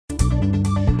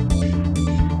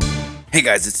Hey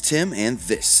guys, it's Tim, and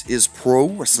this is Pro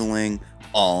Wrestling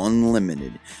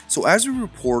Unlimited. So as we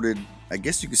reported, I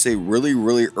guess you could say really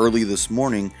early this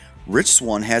morning, Rich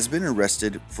Swann has been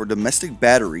arrested for domestic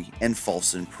battery and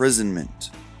false imprisonment.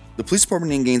 The police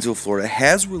department in Gainesville, Florida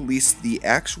has released the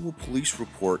actual police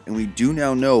report, and we do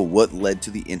now know what led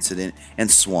to the incident and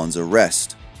Swann's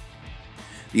arrest.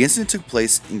 The incident took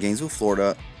place in Gainesville,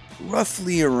 Florida,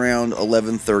 roughly around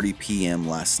 11:30 p.m.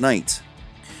 last night.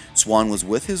 Swann was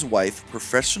with his wife,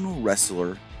 professional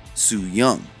wrestler Su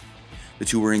Yung. The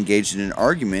two were engaged in an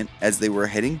argument as they were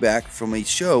heading back from a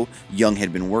show Yung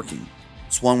had been working.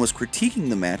 Swann was critiquing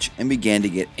the match and began to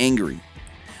get angry.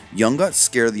 Yung got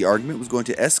scared the argument was going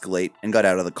to escalate and got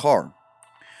out of the car.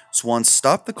 Swann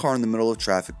stopped the car in the middle of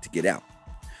traffic to get out.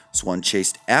 Swann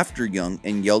chased after Yung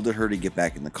and yelled at her to get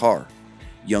back in the car.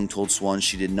 Yung told Swann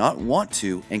she did not want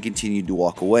to and continued to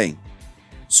walk away.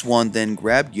 Swann then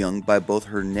grabbed Yung by both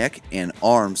her neck and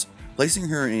arms, placing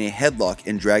her in a headlock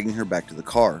and dragging her back to the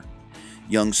car.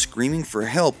 Yung, screaming for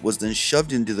help, was then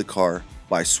shoved into the car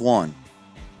by Swann.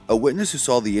 A witness who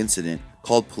saw the incident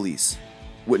called police.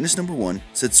 Witness number 1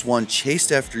 said Swann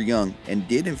chased after Yung and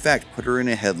did in fact put her in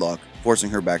a headlock, forcing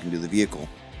her back into the vehicle.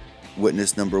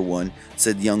 Witness number 1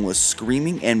 said Yung was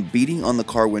screaming and beating on the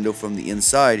car window from the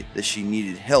inside that she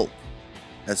needed help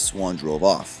as Swann drove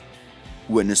off.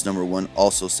 Witness number 1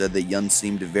 also said that Yung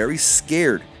seemed very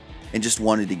scared and just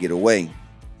wanted to get away.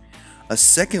 A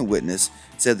second witness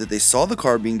said that they saw the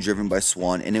car being driven by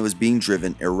Swann and it was being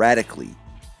driven erratically.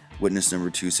 Witness number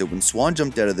 2 said when Swann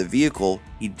jumped out of the vehicle,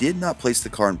 he did not place the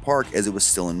car in park as it was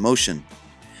still in motion.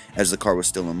 As the car was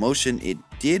still in motion, it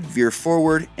did veer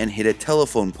forward and hit a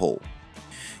telephone pole.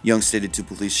 Yung stated to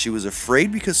police she was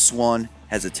afraid because Swann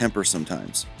has a temper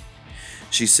sometimes.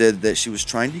 She said that she was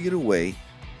trying to get away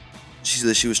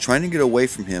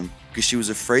from him because she was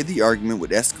afraid the argument would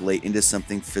escalate into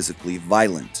something physically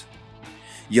violent.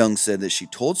 Yung said that she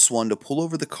told Swann to pull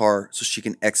over the car so she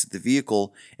can exit the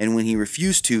vehicle, and when he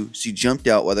refused to, she jumped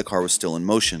out while the car was still in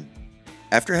motion.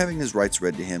 After having his rights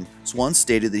read to him, Swann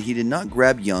stated that he did not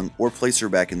grab Yung or place her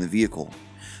back in the vehicle.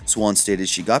 Swann stated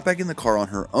she got back in the car on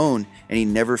her own and he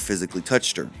never physically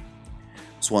touched her.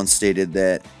 Swann stated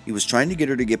that he was trying to get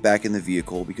her to get back in the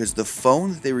vehicle because the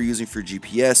phone that they were using for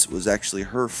GPS was actually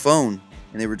her phone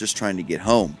and they were just trying to get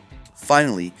home.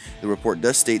 Finally, the report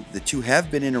does state that the two have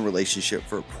been in a relationship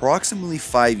for approximately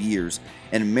 5 years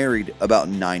and married about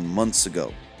 9 months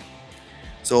ago.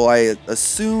 So I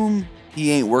assume he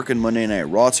ain't working Monday Night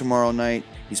Raw tomorrow night.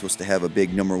 He's supposed to have a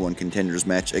big #1 contenders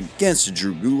match against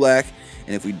Drew Gulak.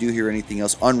 And if we do hear anything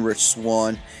else on Rich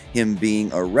Swann, him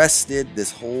being arrested,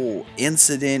 this whole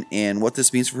incident, and what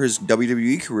this means for his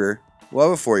WWE career, we'll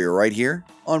have it for you right here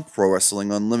on Pro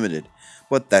Wrestling Unlimited.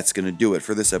 But that's going to do it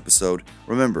for this episode.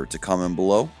 Remember to comment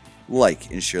below,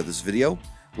 like and share this video,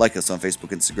 like us on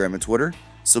Facebook, Instagram, and Twitter,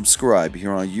 subscribe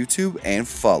here on YouTube, and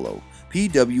follow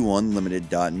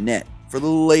PWUnlimited.net for the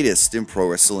latest in pro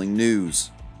wrestling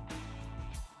news.